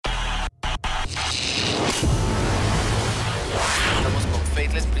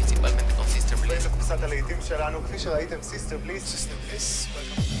קבוצת הלהיטים שלנו, כפי שראיתם, סיסטר בליס. סיסטר בליס,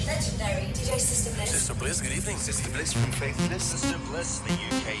 legendary DJ Sister Bliss. Sister Bliss, good evening. Sister Bliss from Faithless. Sister Bliss, the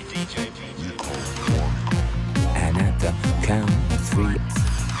UK DJ. And at the count of 3,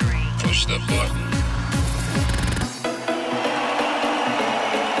 push the button.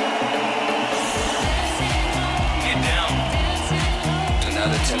 Get down. Do not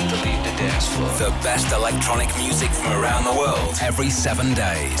attempt to leave the dance floor. the best electronic music from around the world every 7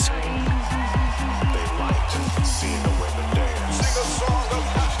 days.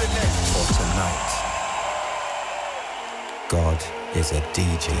 For tonight, God is a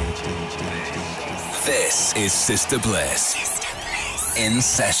DJ. This is Sister Bliss. In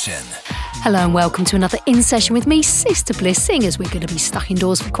session. Hello and welcome to another In Session with me, Sister Bliss. Seeing as we're going to be stuck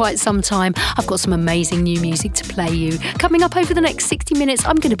indoors for quite some time, I've got some amazing new music to play you. Coming up over the next 60 minutes,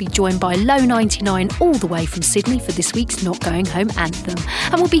 I'm going to be joined by Low 99 all the way from Sydney for this week's Not Going Home anthem.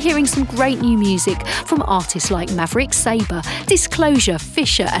 And we'll be hearing some great new music from artists like Maverick Sabre, Disclosure,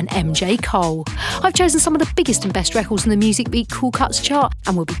 Fisher and MJ Cole. I've chosen some of the biggest and best records in the Music Beat Cool Cuts chart,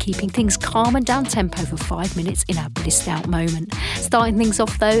 and we'll be keeping things calm and down tempo for 5 minutes in our blissed out moment. Starting things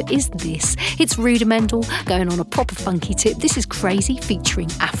off though is this. It's Rudimental, going on a proper funky tip. This is Crazy featuring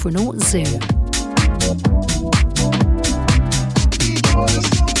Afronaut Zoo.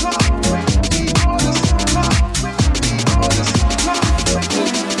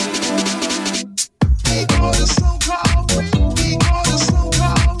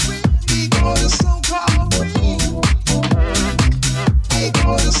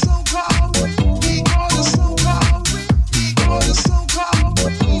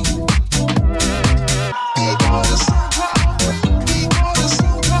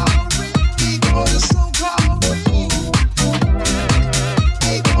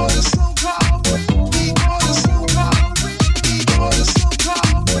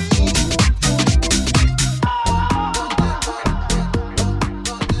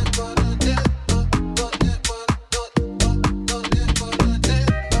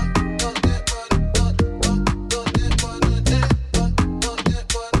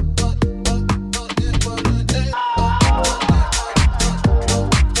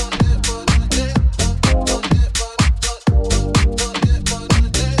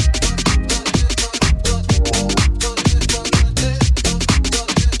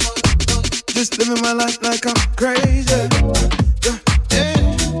 Just living my life like I'm crazy. Yeah, yeah.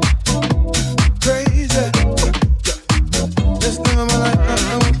 Crazy. Yeah. Just living my life like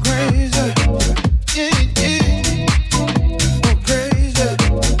I'm crazy. Yeah, yeah. I'm crazy.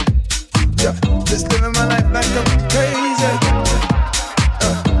 Yeah. Just living my life like I'm crazy.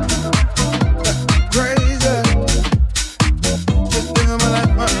 Crazy. Just living my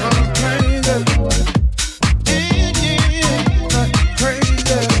life like I'm crazy. Yeah, yeah. Like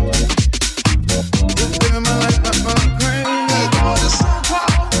crazy. Just living my life like I'm crazy. Yeah.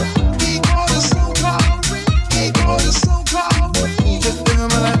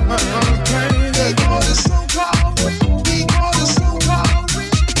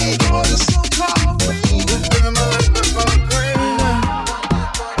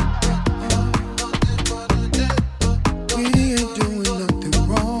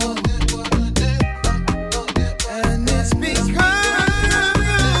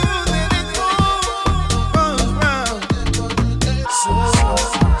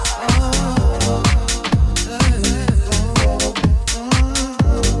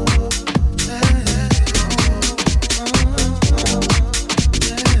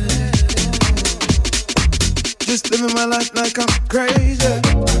 Just living my life like I'm crazy.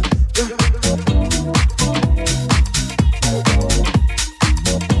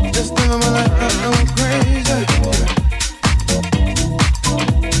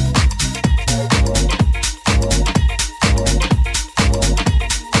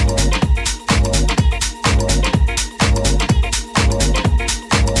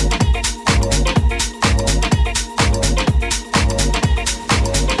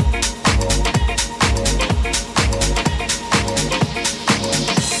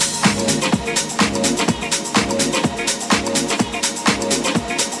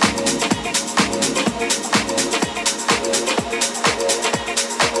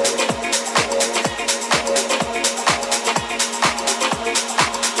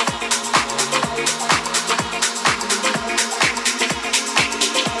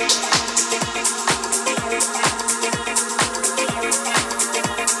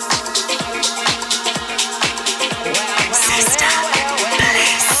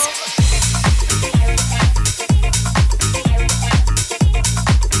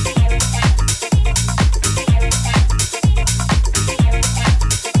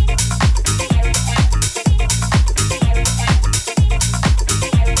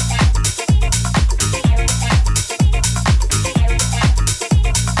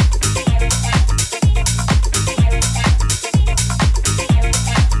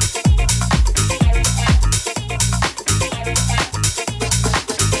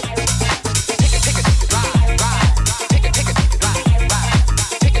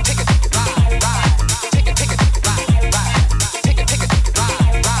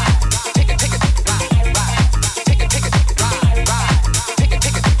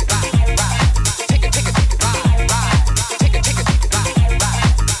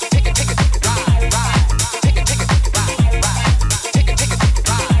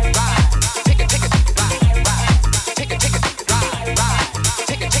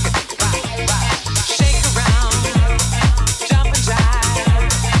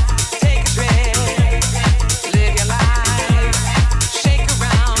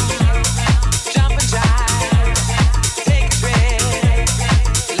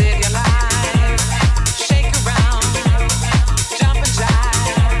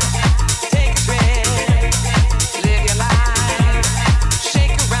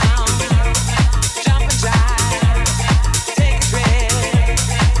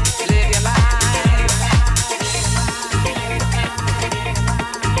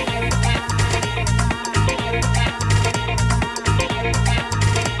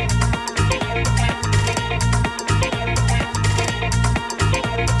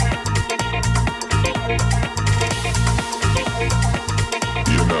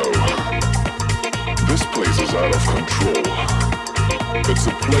 out of control. It's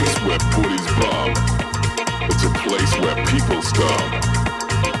a place where booties bomb. It's a place where people scum.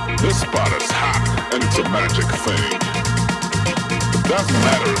 This spot is hot and it's a magic thing. It doesn't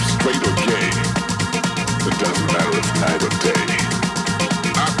matter if straight or gay. It doesn't matter if night or day.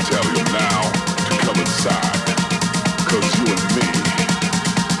 I tell you now to come inside. 'Cause you and me,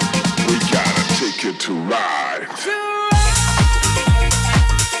 we gotta take it to ride.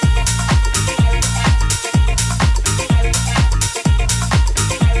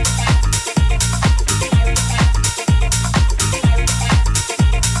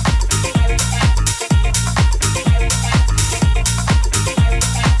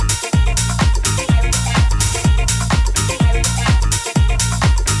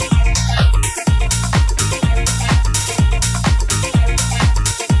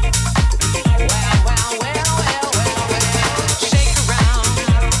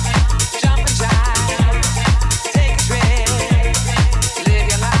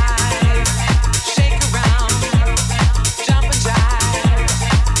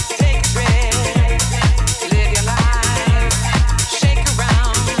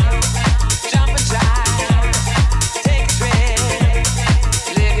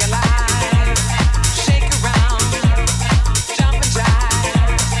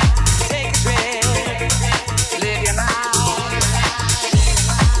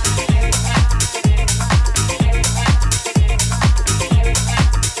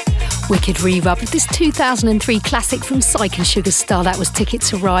 Re-rub of this 2003 classic from Psych and Sugar Star. That was Ticket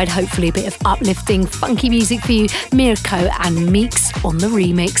to Ride. Hopefully a bit of uplifting, funky music for you. Mirko and Meeks on the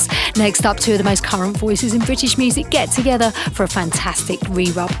remix. Next up, two of the most current voices in British music get together for a fantastic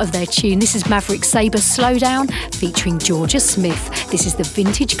re-rub of their tune. This is Maverick Sabre, Slow Down, featuring Georgia Smith. This is the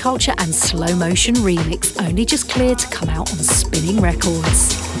Vintage Culture and Slow Motion remix, only just cleared to come out on Spinning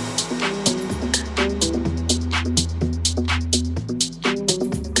Records.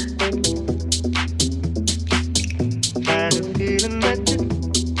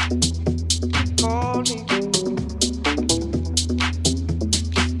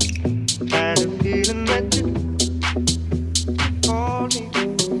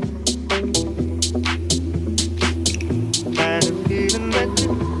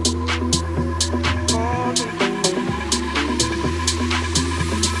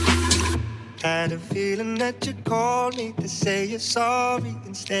 Sorry,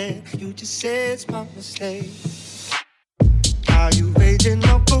 instead you just say it's my mistake. Are you waging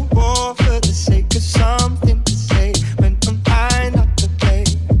up a war for the sake of something to say when I'm high not to play?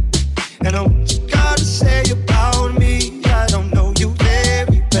 And I what you gotta say about me, I don't know you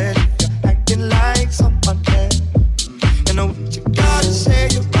very well if you're acting like someone else. And I what you gotta say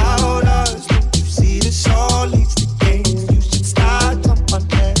about us, don't you see this all leads to games? You should start someone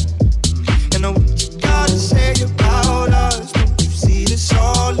else. And I what you gotta say about us, this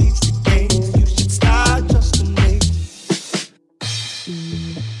all leads to games. You should start trusting me.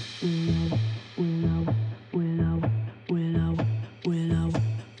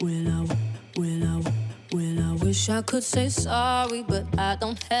 Wish I could say sorry, but I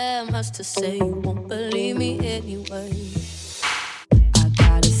don't have much to say. You won't believe me anyway. I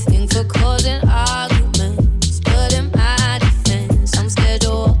got a thing for causing arguments, but in my defense, I'm scared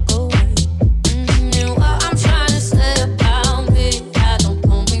you'll walk away. What I'm trying to say about me, I don't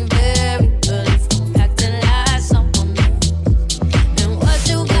know me very well if I'm acting like someone else. And what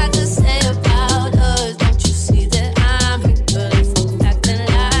you got to say about us, don't you see that I'm here, but if I'm acting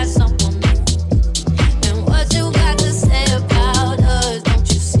like someone else. And what you got to say about us, don't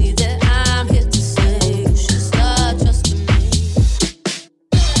you see that I'm here to say you should start trusting me.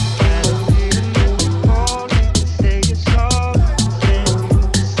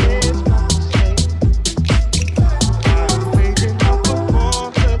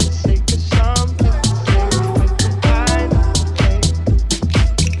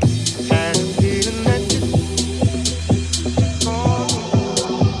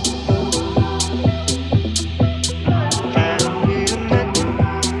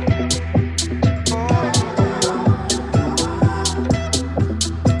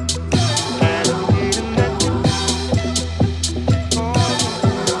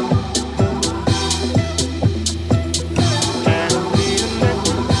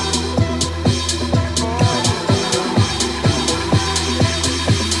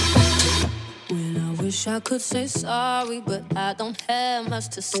 I could say sorry, but I don't have much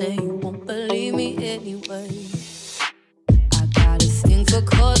to say. You won't believe me anyway. I got a thing for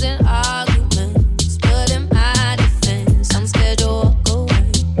causing arguments, but in my defense, I'm scared you'll walk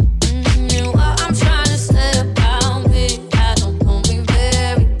away. What I'm trying to say about me, I don't know me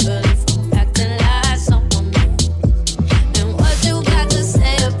very well if I'm acting like someone else.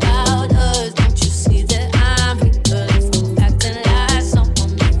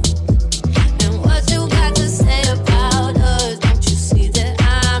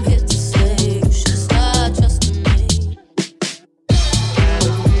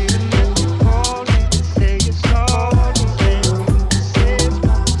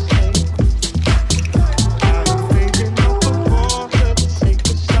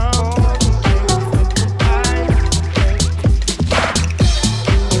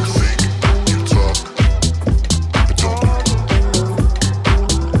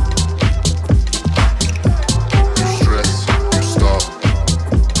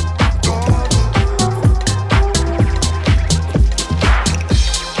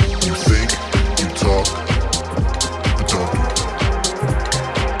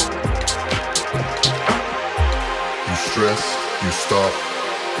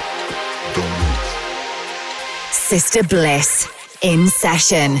 Don't move. Sister Bliss in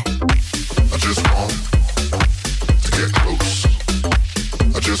session. I just want to get close.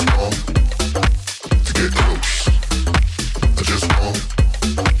 I just want to get close. I just want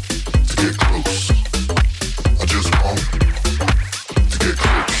to get close. I just want to get close. I just want to get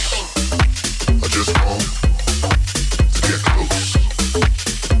close. I just want to get close. I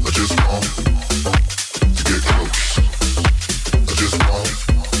just want to get close. I just want to get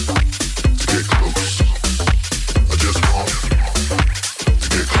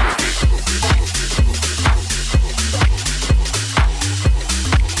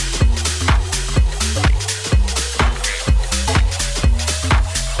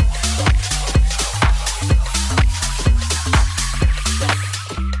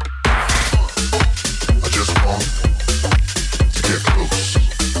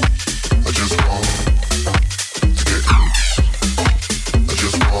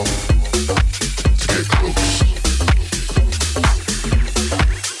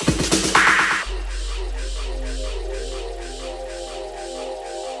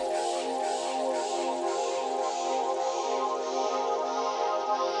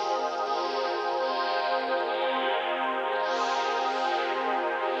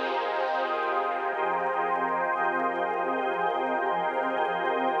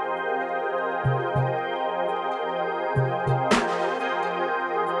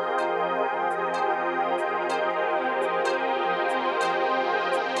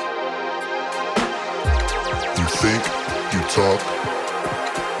think, you talk,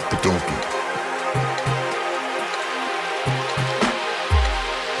 but don't do.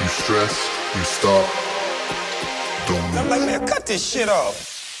 You stress, you stop, don't move. I'm like, man, cut this shit off.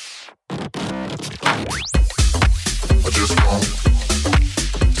 I just want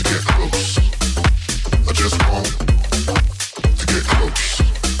to get close. I just want to get close.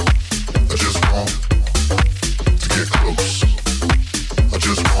 I just want to get close. I just want to get close. I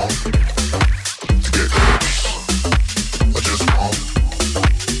just want to get close. I just want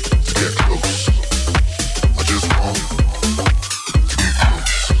to get close. I just want to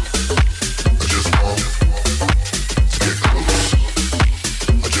get close.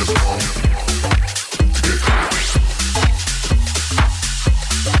 I just want to get close.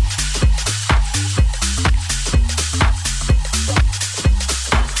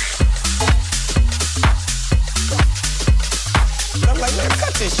 I'm like, man,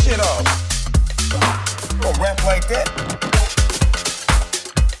 cut this shit off. You don't rap like that.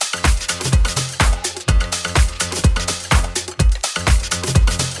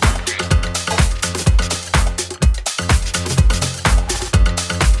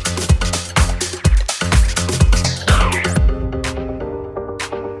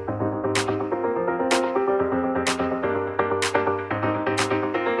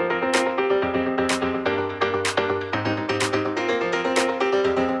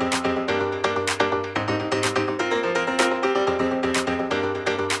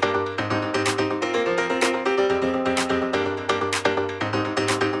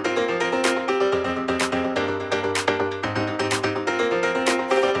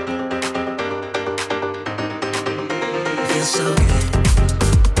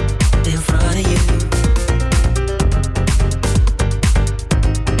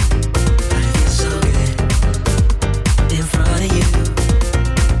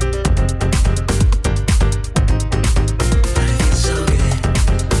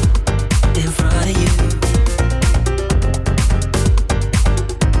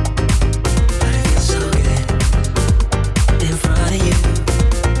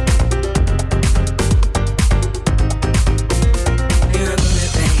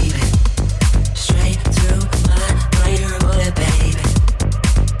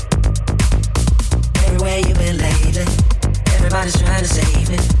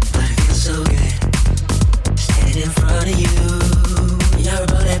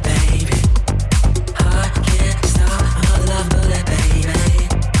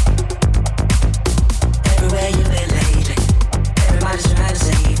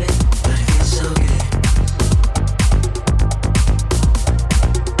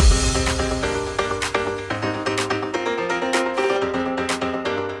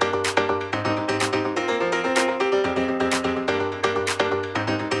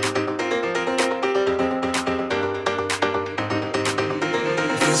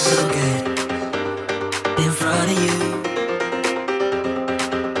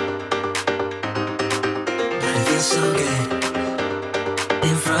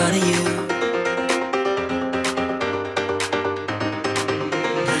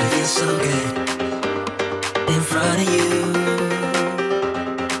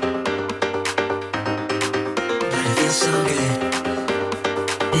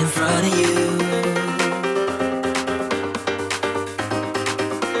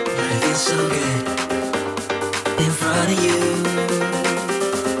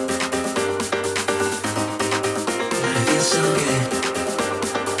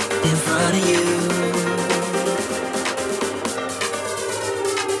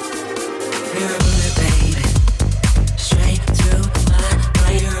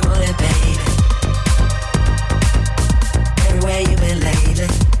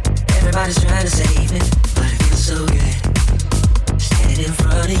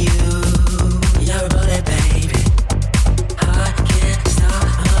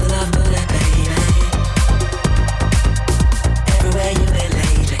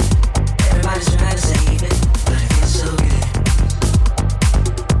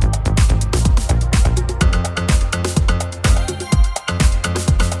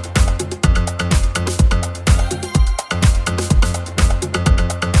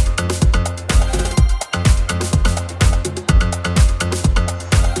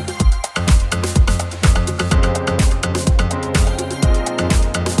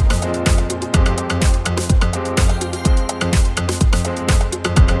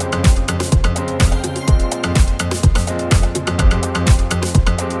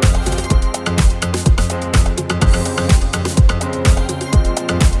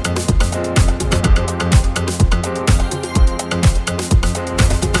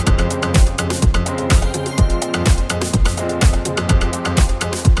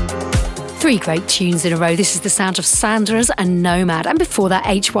 Three great tunes in a row. This is the sound of Sandras and Nomad. And before that,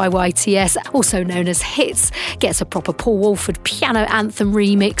 HYYTS, also known as Hits, gets a proper Paul Woolford piano anthem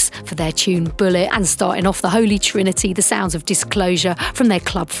remix for their tune Bullet. And starting off the Holy Trinity, the sounds of Disclosure from their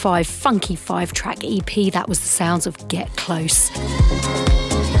Club 5 funky 5-track EP. That was the sounds of Get Close.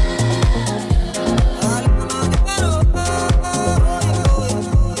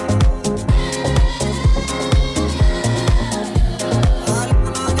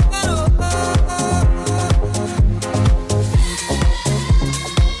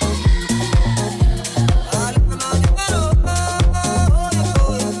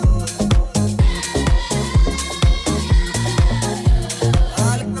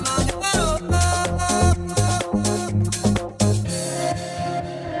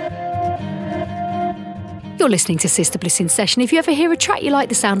 You're listening to Sister Bliss in Session. If you ever hear a track you like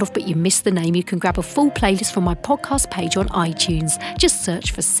the sound of but you miss the name, you can grab a full playlist from my podcast page on iTunes. Just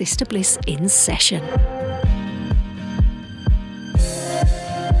search for Sister Bliss in Session.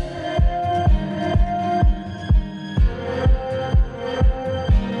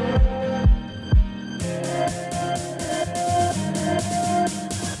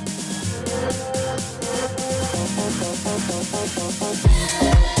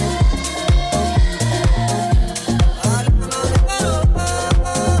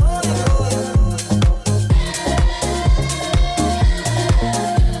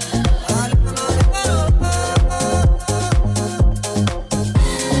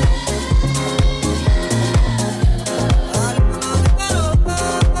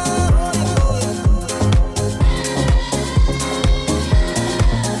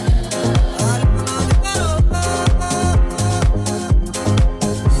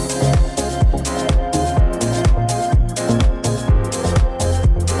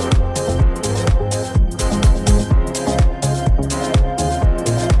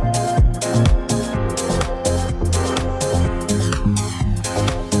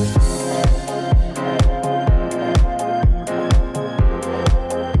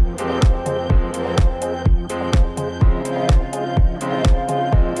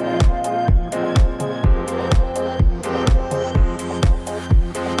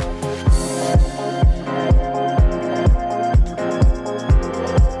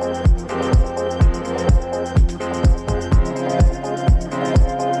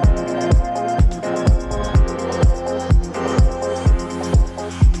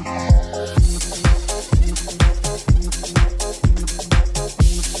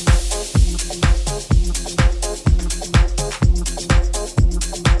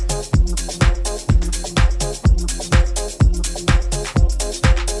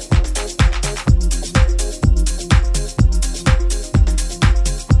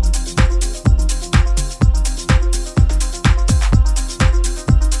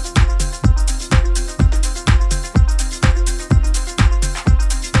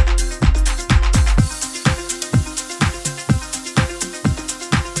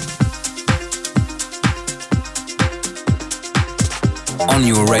 On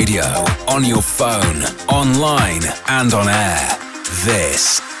your radio, on your phone, online and on air.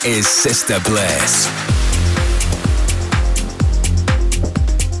 This is Sister Bliss.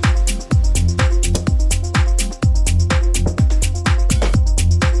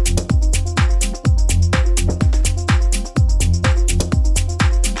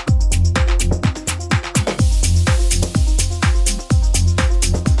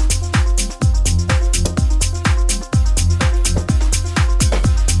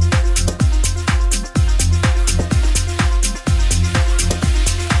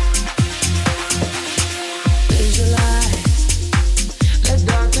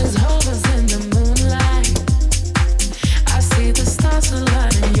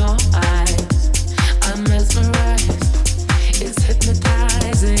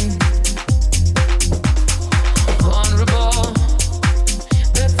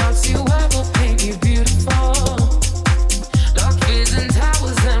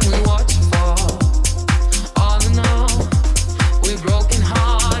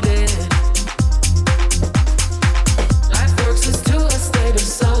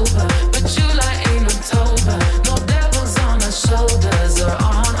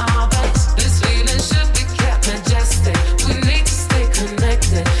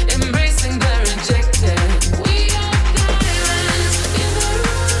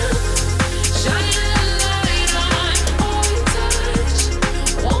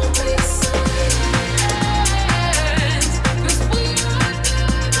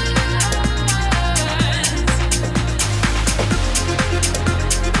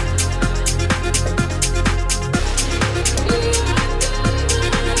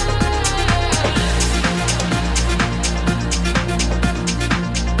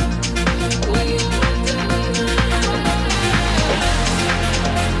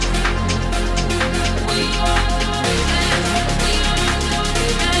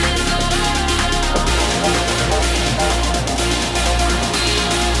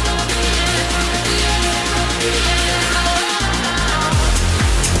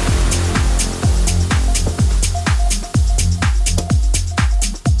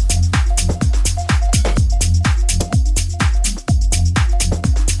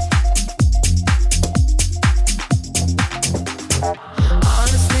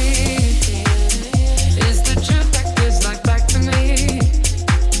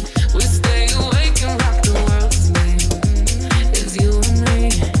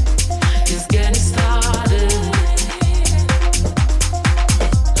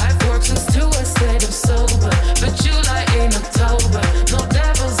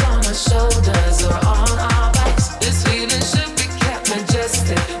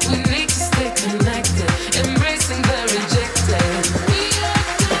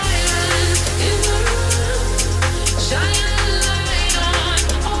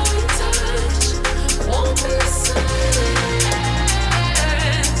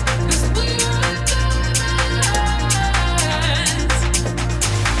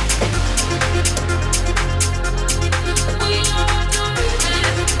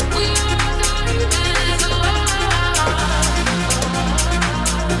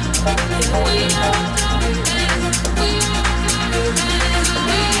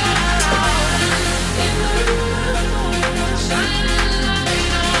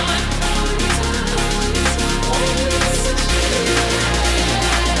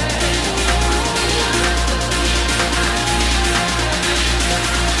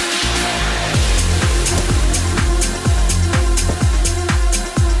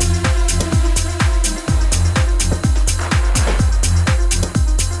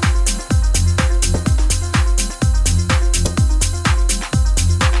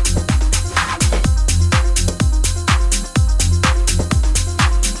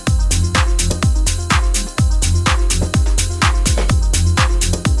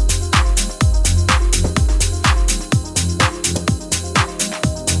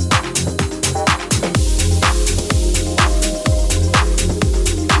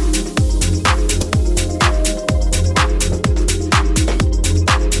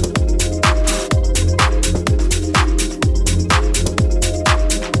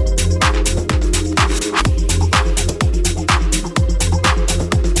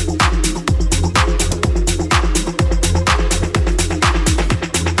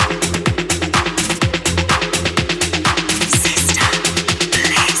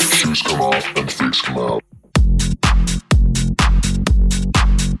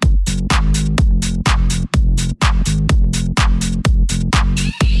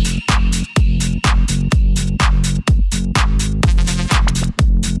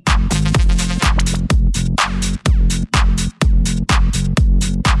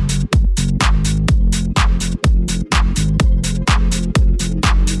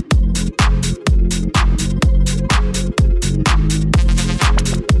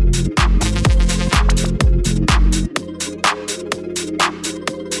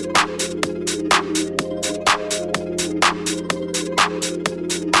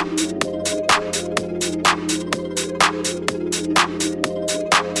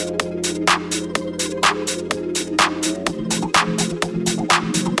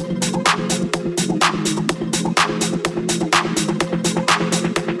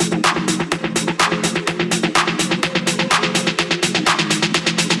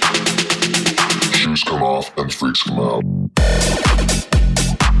 freaks come out.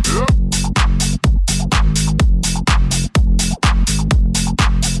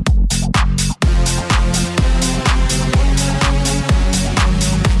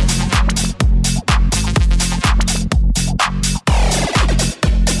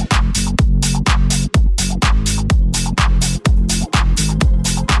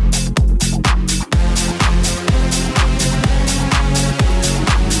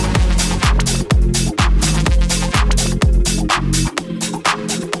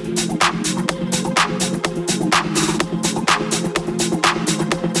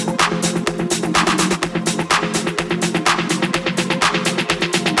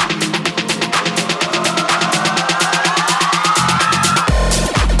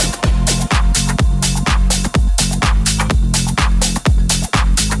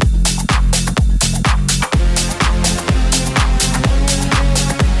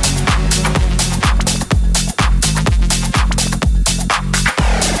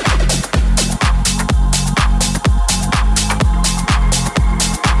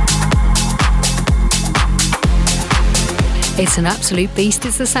 It's an absolute beast.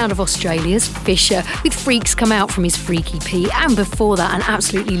 It's the sound of Australia's Fisher with Freaks Come Out from his Freaky P. And before that, an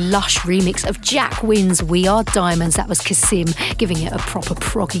absolutely lush remix of Jack Wynn's We Are Diamonds. That was Kasim, giving it a proper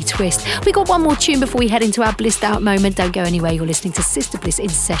proggy twist. We got one more tune before we head into our blissed out moment. Don't go anywhere. You're listening to Sister Bliss in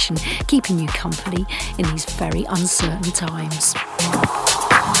session, keeping you company in these very uncertain times.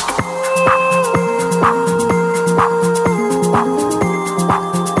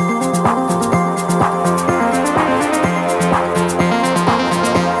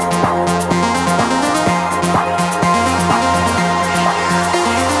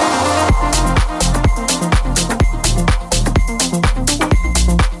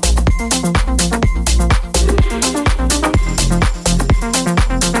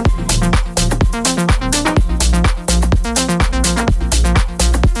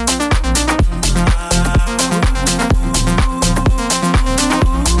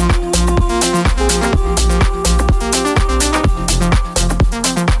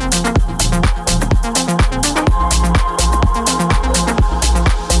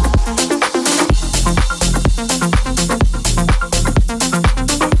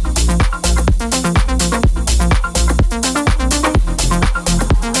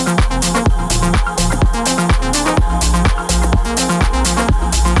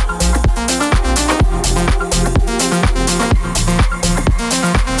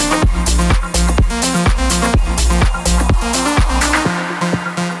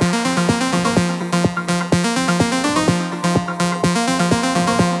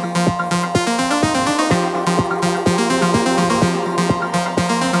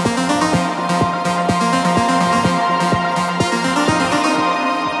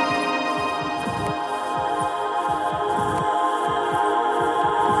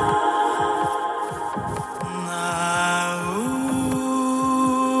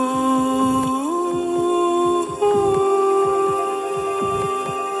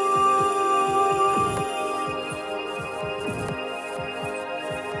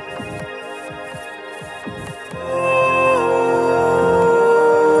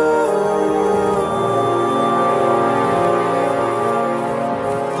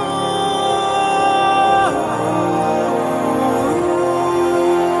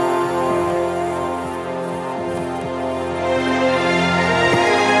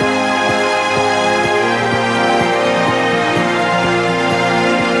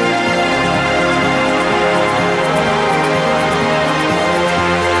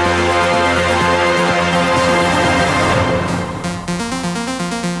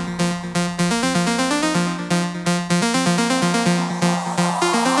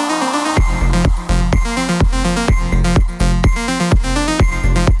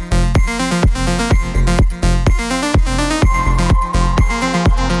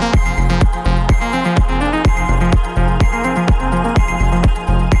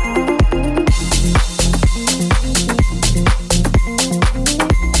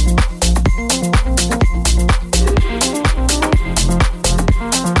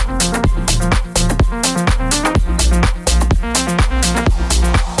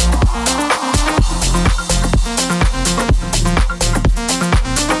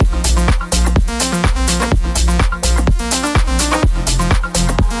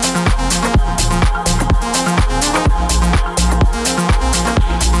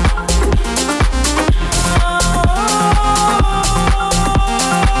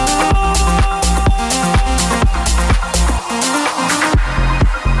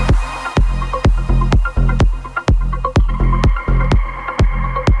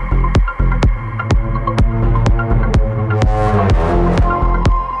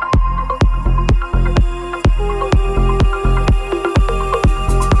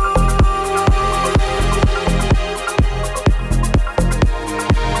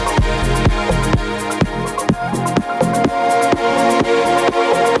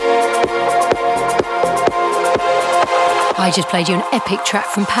 I just played you an epic track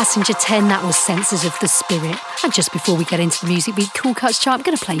from Passenger 10, that was Senses of the Spirit. And just before we get into the Music Beat Cool Cuts chart, I'm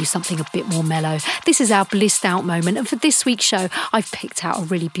going to play you something a bit more mellow. This is our blissed out moment, and for this week's show, I've picked out a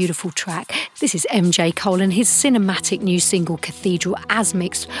really beautiful track. This is MJ Cole and his cinematic new single Cathedral, as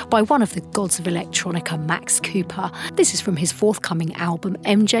mixed by one of the gods of electronica, Max Cooper. This is from his forthcoming album,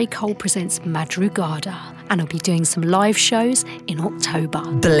 MJ Cole Presents Madrugada, and he'll be doing some live shows in October.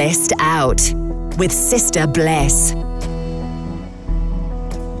 Blissed Out with Sister Bliss.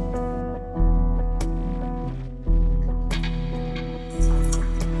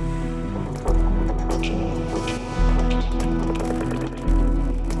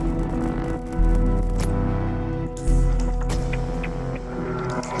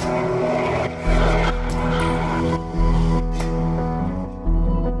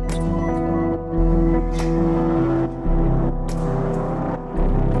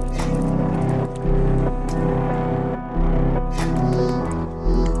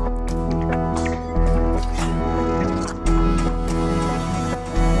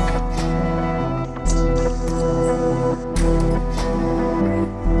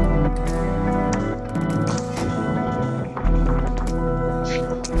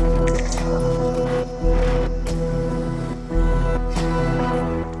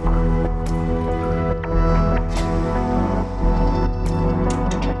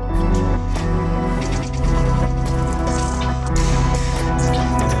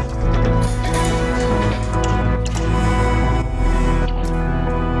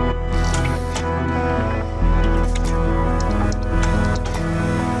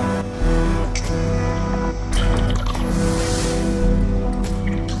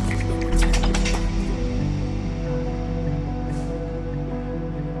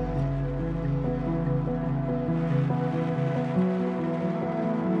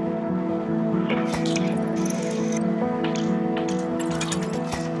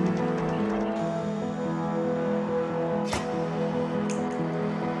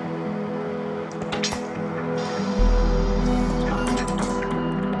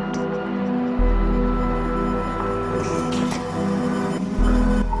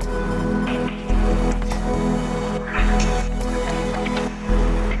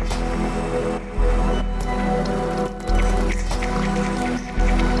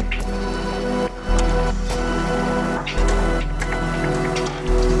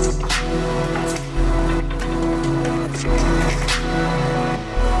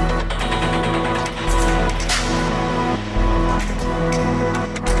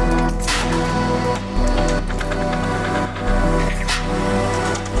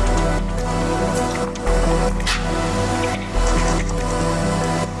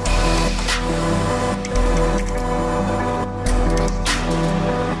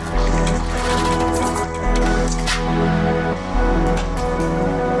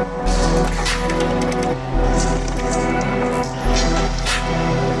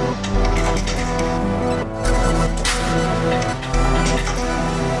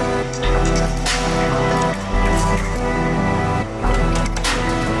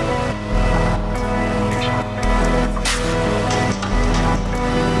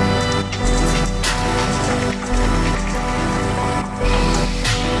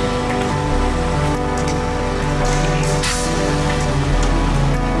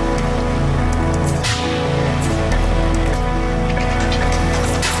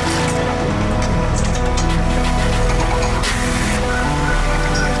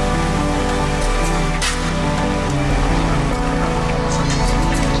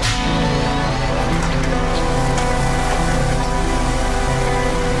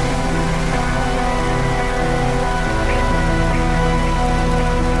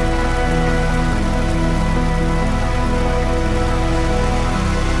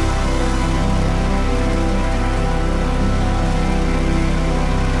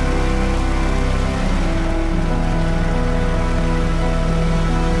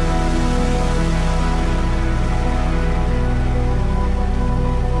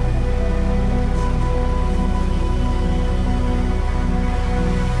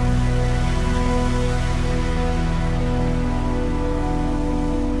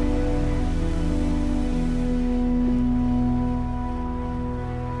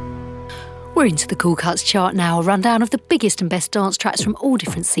 We're into the Cool Cuts chart now, a rundown of the biggest and best dance tracks from all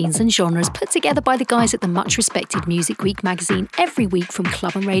different scenes and genres, put together by the guys at the much respected Music Week magazine every week from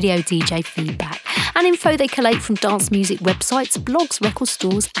club and radio DJ feedback, and info they collate from dance music websites, blogs, record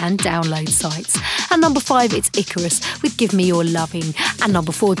stores and download sites. At number 5, it's Icarus with Give Me Your Loving. At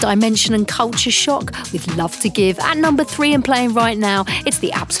number 4, Dimension and Culture Shock with Love to Give. At number 3, and playing right now, it's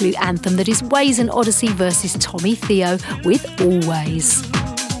the absolute anthem that is Ways and Odyssey versus Tommy Theo with Always.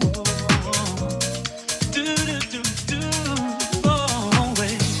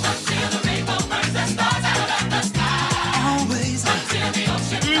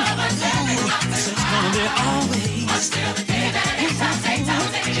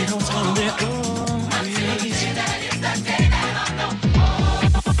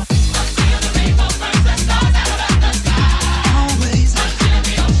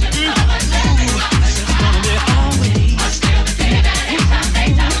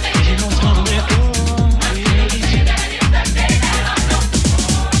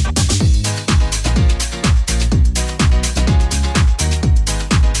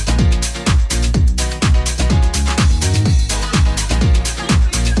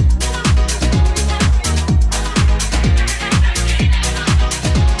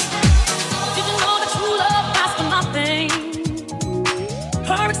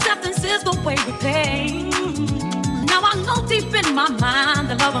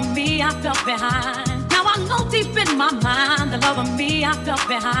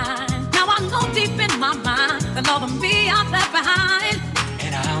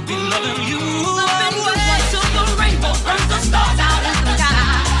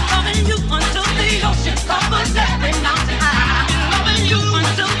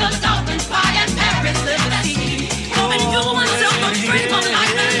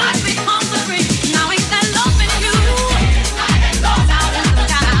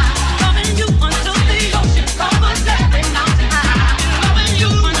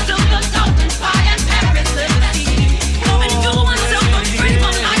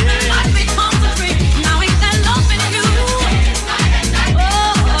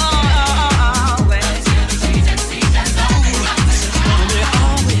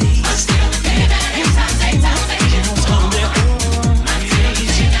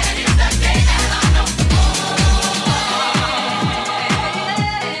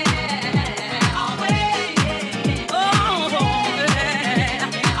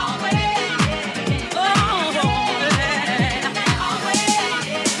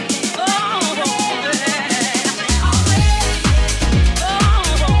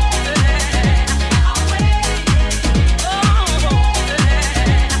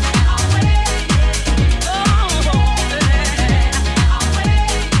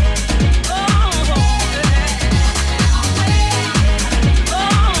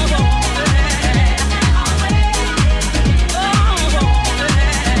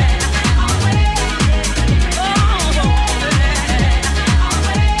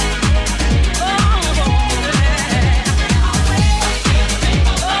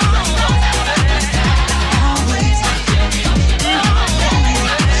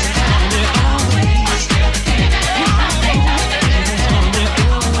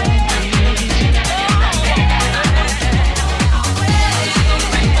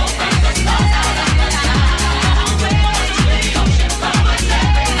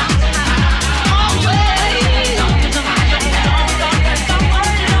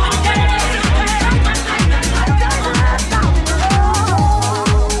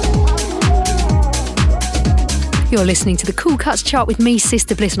 You're listening to the Cool Cuts chart with me,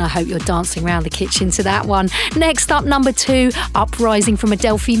 Sister Bliss, and I hope you're dancing around the kitchen to that one. Next up, number 2, Uprising from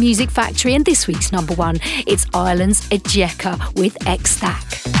Adelphi Music Factory, and this week's number 1, it's Ireland's Ejeka with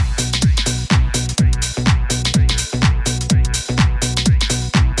X-Stack.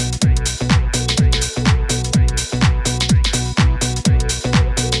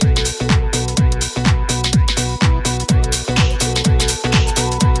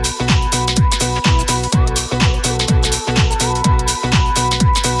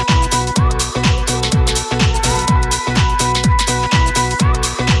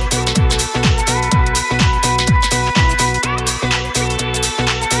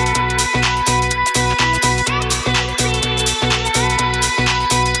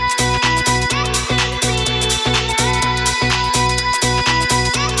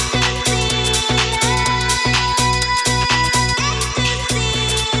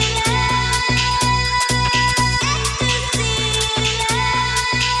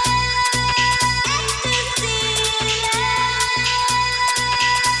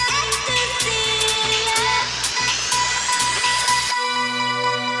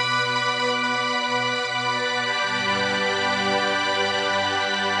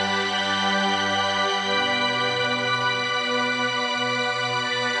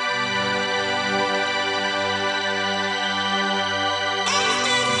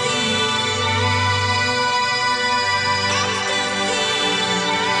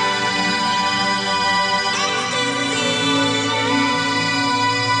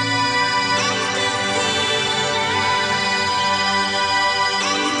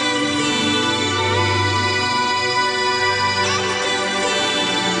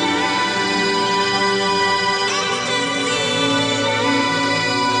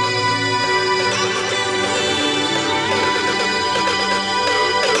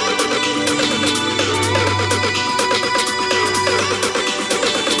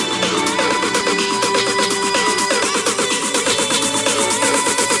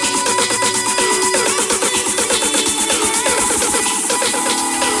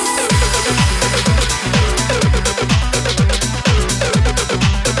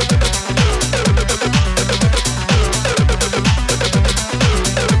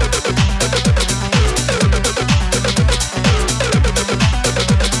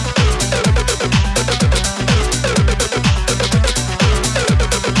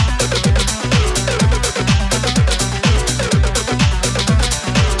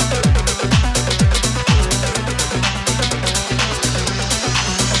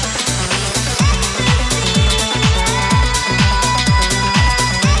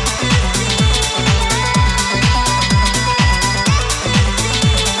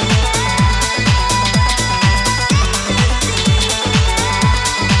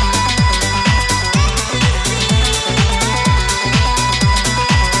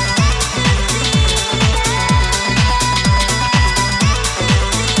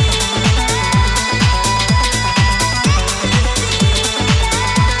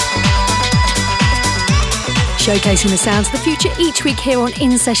 Showcasing the sounds of the future each week here on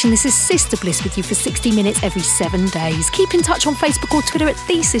In Session. This is Sister Bliss with you for 60 minutes every 7 days. Keep in touch on Facebook or Twitter at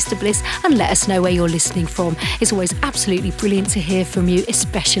The Sister Bliss and let us know where you're listening from. It's always absolutely brilliant to hear from you,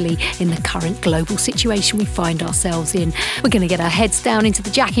 especially in the current global situation we find ourselves in. We're going to get our heads down into the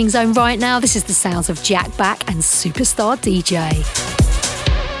jacking zone right now. This is the sounds of Jack Back and Superstar DJ.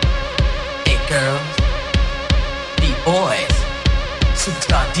 Hey girls, beat boys,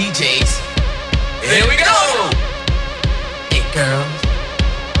 superstar DJs. Here we go! Hey girls,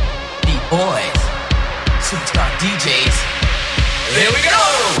 beat boys, superstar DJs. Here we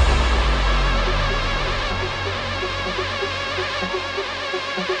go!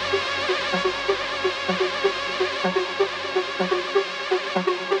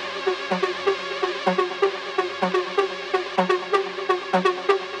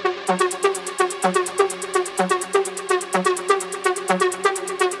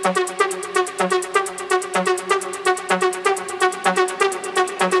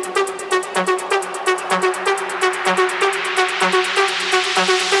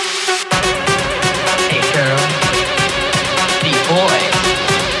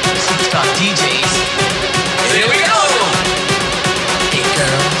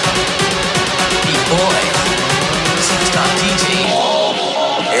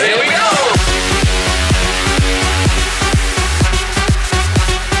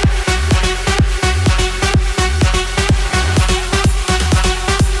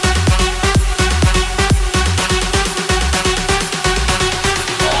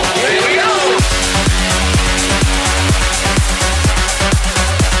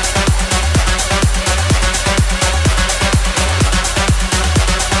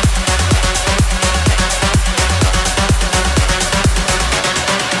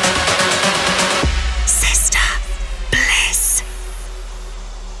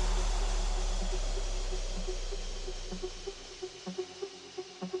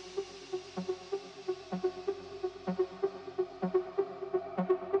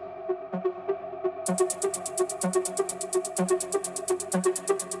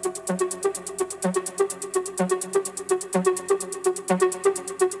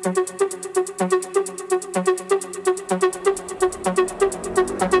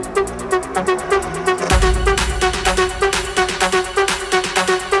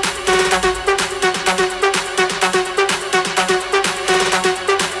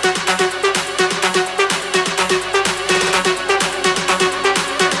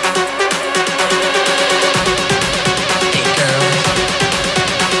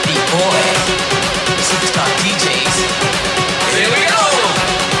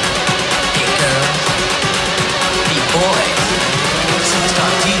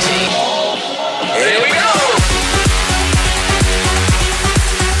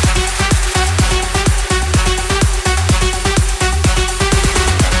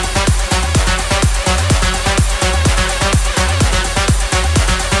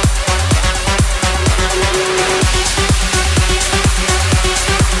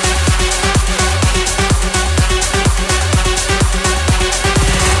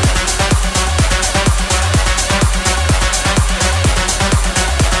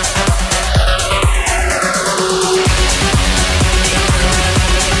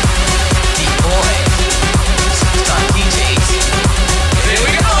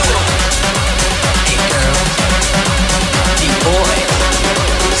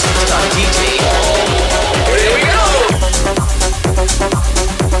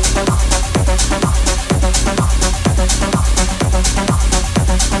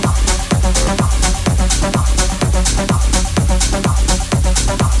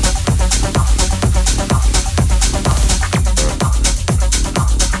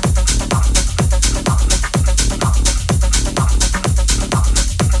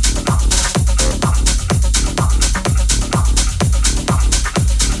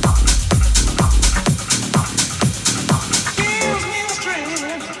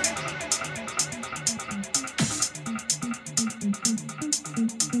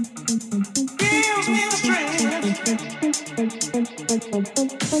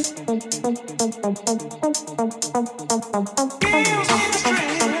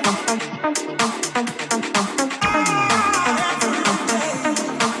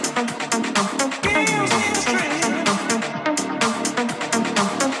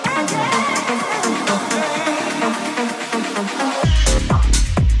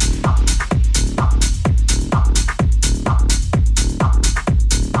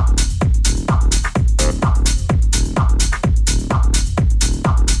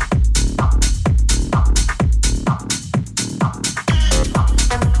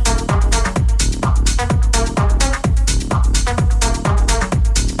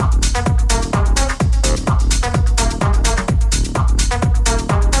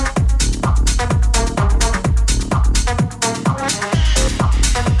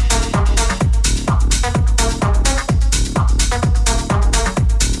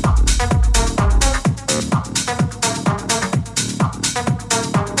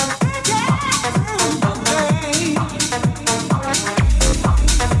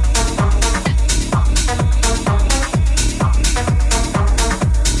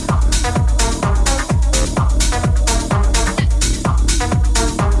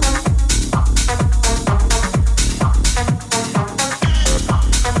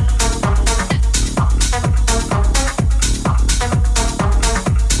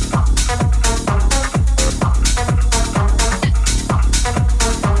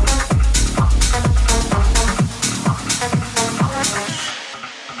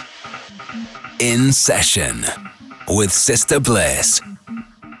 In Session with Sister Bliss.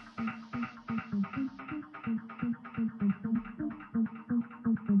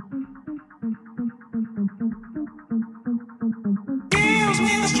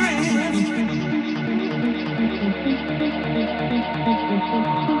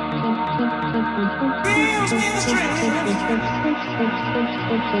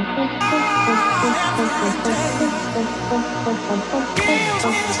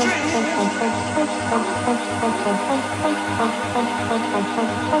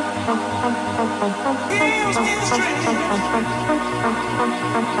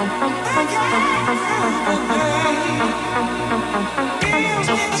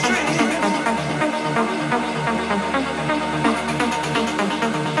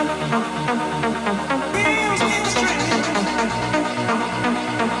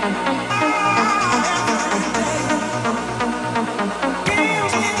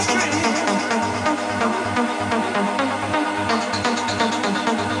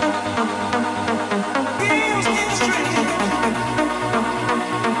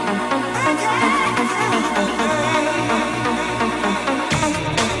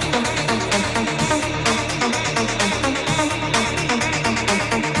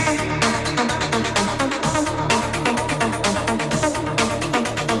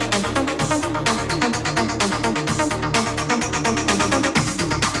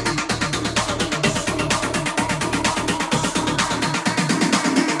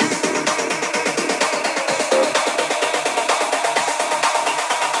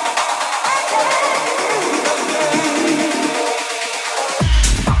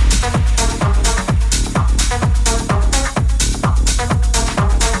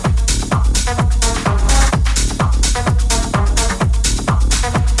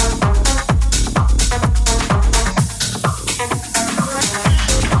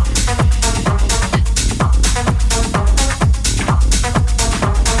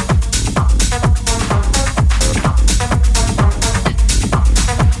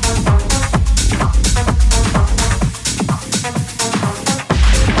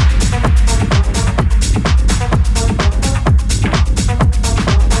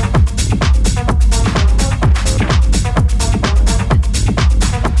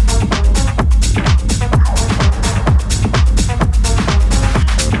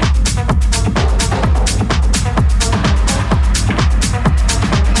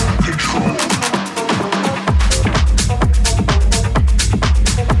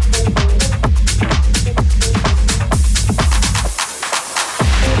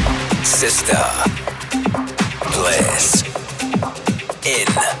 Sister Bliss in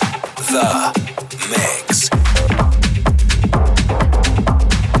the mix.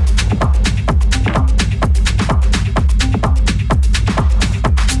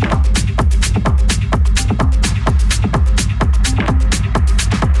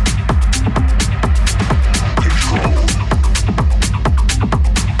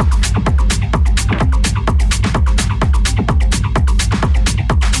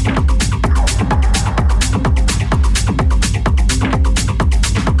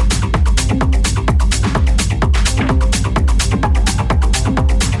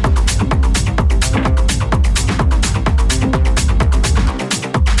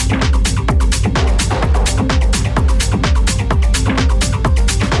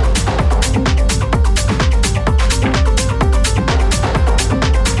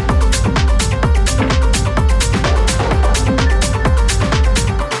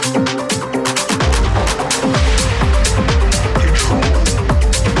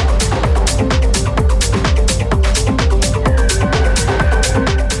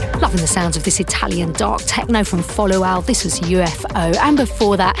 Sounds of this Italian dark techno from Follow Al. This was UFO, and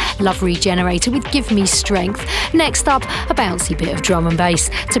before that, Love Regenerator with Give Me Strength. Next up, a bouncy bit of drum and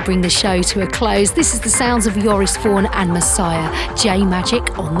bass to bring the show to a close. This is the sounds of Joris Voorn and Messiah, J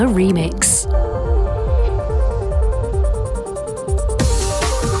Magic on the remix.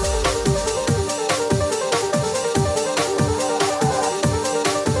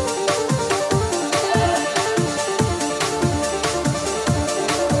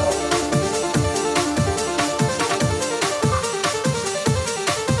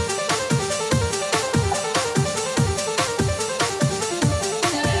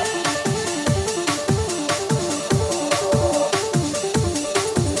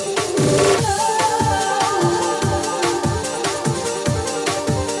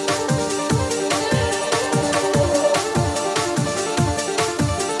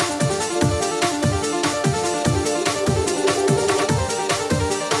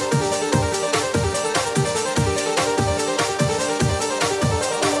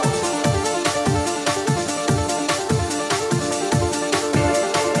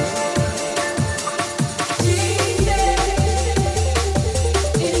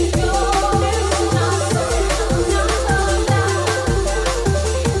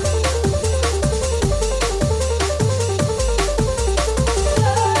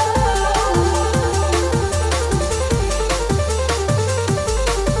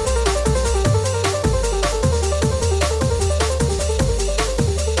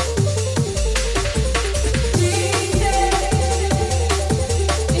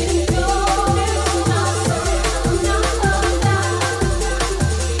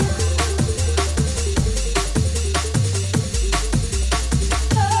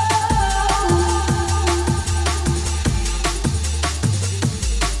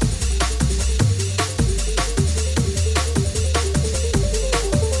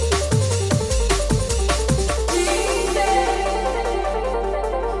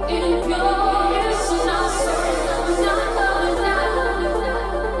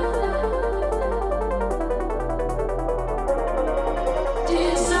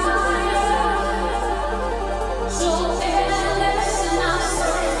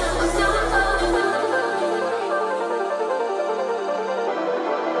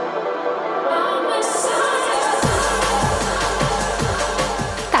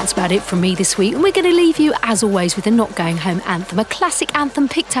 about it from me this week, and we're going to leave you, as always, with a Not Going Home anthem, a classic anthem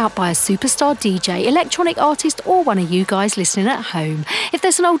picked out by a superstar DJ, electronic artist, or one of you guys listening at home. If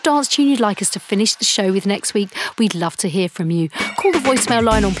there's an old dance tune you'd like us to finish the show with next week, we'd love to hear from you. Call the voicemail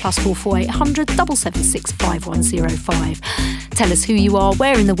line on +44 800 776 5105. Tell us who you are,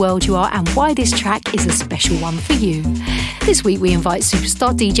 where in the world you are, and why this track is a special one for you. This week we invite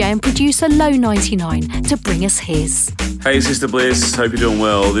superstar DJ and producer Low 99 to bring us his. Hey Sister Bliss, hope you're doing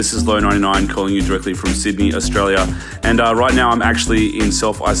well. This is Low 99 calling you directly from Sydney, Australia. And right now I'm actually in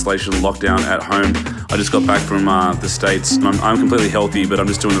self-isolation lockdown at home. I just got back from the States. I'm completely healthy, but I'm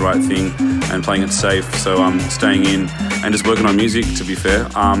just doing the right thing and playing it safe. So I'm staying in and just working on music, to be fair.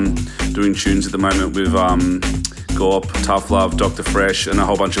 Doing tunes at the moment with Gorp, Tough Love, Dr. Fresh, and a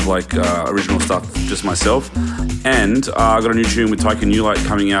whole bunch of original stuff just myself. And I got a new tune with Tycoon New Light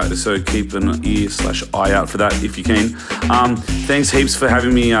coming out, so keep an ear/eye out for that if you can. Thanks heaps for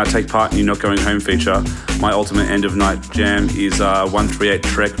having me take part in your Not Going Home feature. My ultimate end of night jam is 138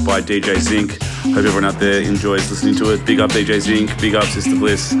 Trek by DJ Zinc. Hope everyone out there enjoys listening to it. Big up DJ Zinc, big up Sister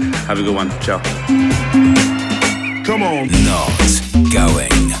Bliss. Have a good one. Ciao. Come on. Not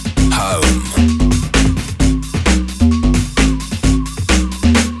Going Home.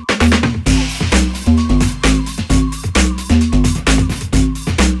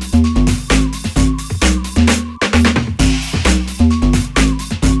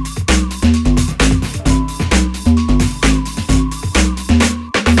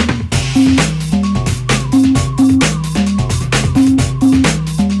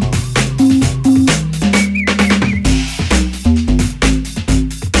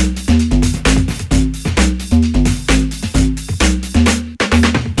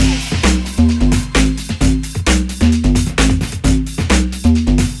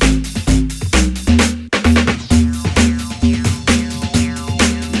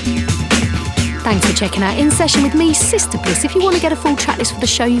 Checking out In Session with me, Sister Bliss. If you want to get a full track list for the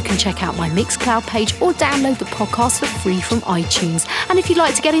show, you can check out my Mixcloud page or download the podcast for free from iTunes. And if you'd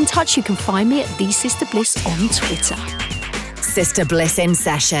like to get in touch, you can find me at The Sister Bliss on Twitter. Sister Bliss In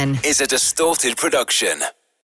Session is a Distorted production.